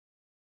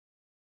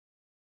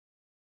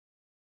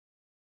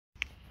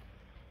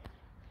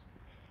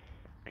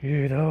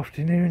Good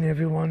afternoon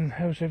everyone,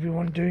 how's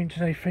everyone doing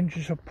today?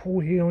 Adventures of Paul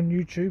here on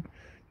YouTube.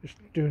 Just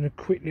doing a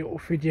quick little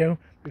video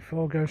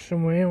before I go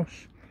somewhere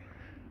else.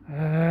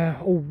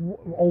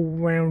 All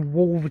round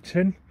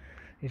Wolverton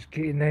is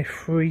getting their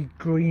free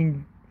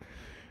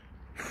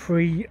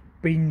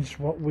bins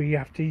what we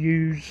have to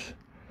use.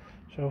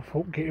 So I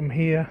thought get them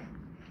here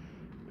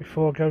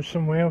before I go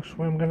somewhere else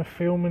where I'm going to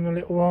film in a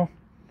little while.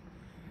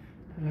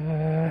 So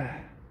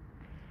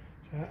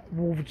at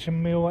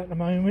Wolverton Mill at the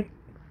moment.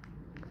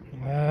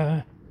 So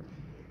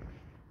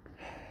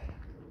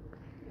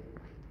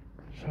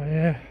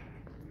yeah,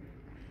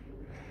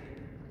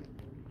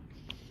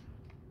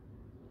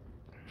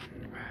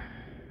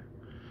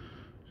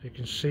 so you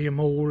can see them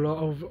all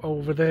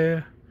over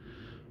there,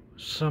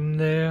 some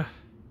there,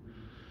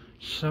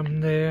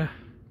 some there,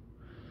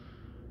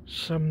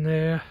 some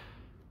there.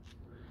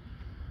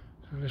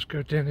 So let's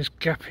go down this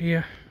gap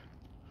here.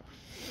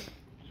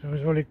 So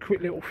it's only a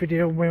quick little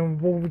video around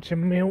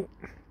Wolverton Mill.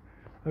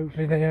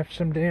 Hopefully they have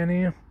some down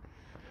here.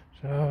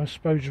 So I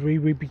suppose we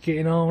will be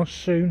getting ours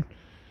soon.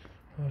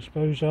 I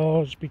suppose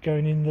ours be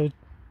going in the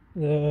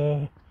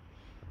what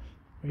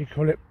do you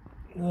call it,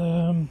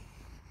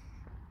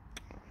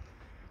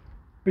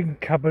 bin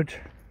cupboard.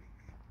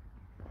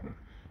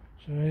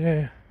 So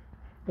yeah,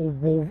 all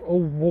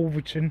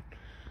Wolverton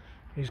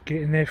is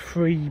getting their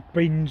free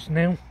bins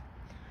now.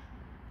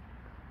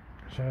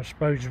 So I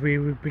suppose we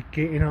will be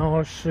getting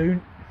ours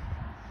soon.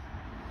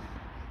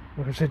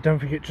 Like I said, don't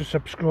forget to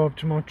subscribe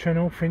to my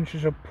channel,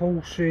 Adventures of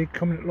Paul, share,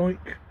 comment,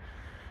 like.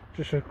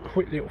 Just a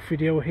quick little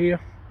video here.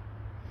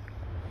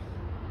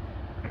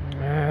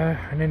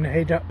 And then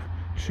head up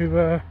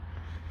to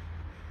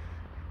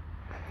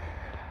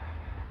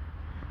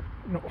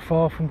not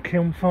far from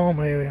Kiln Farm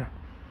area.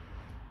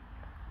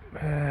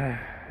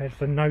 There's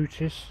the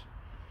notice.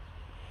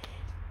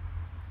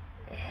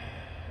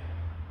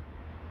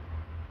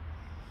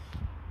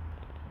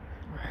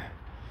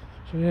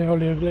 So yeah, I'll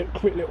do a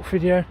quick little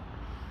video.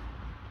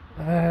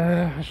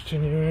 Let's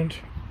turn you around.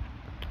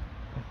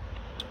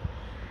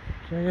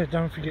 So yeah,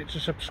 don't forget to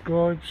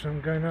subscribe. So I'm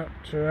going up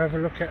to have a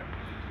look at.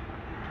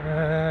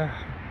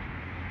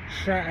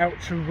 Shout out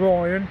to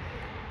Ryan.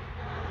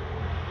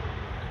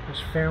 Has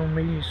found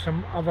me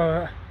some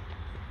other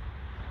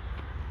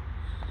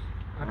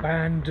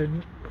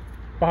abandoned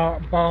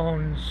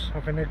barns,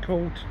 I think they're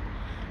called.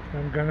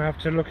 I'm going to have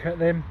to look at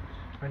them,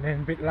 and then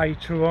a bit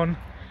later on,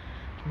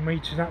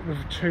 meeting up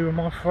with two of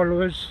my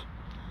followers.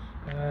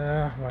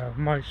 Well,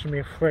 most of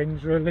my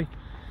friends really.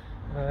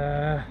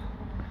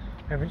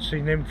 Haven't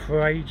seen them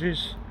for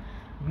ages.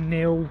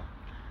 Neil,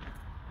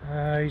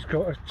 he's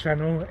got a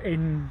channel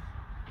in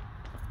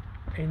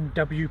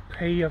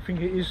WP, I think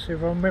it is,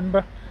 if I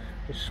remember,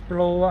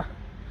 Explorer,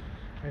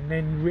 and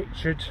then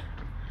Richard,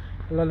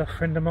 another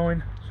friend of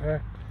mine.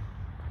 So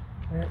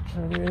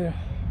yeah,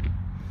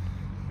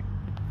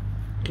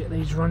 get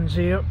these runs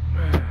here.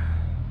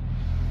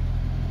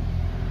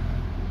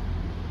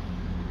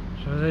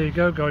 So there you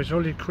go guys,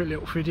 only a quick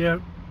little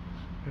video,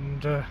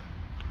 and I'll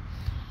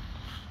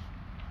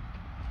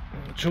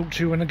talk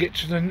to you when I get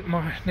to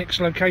my next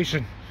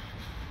location.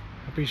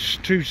 It'll be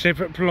two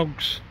separate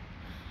vlogs,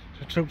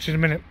 so talk to you in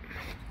a minute.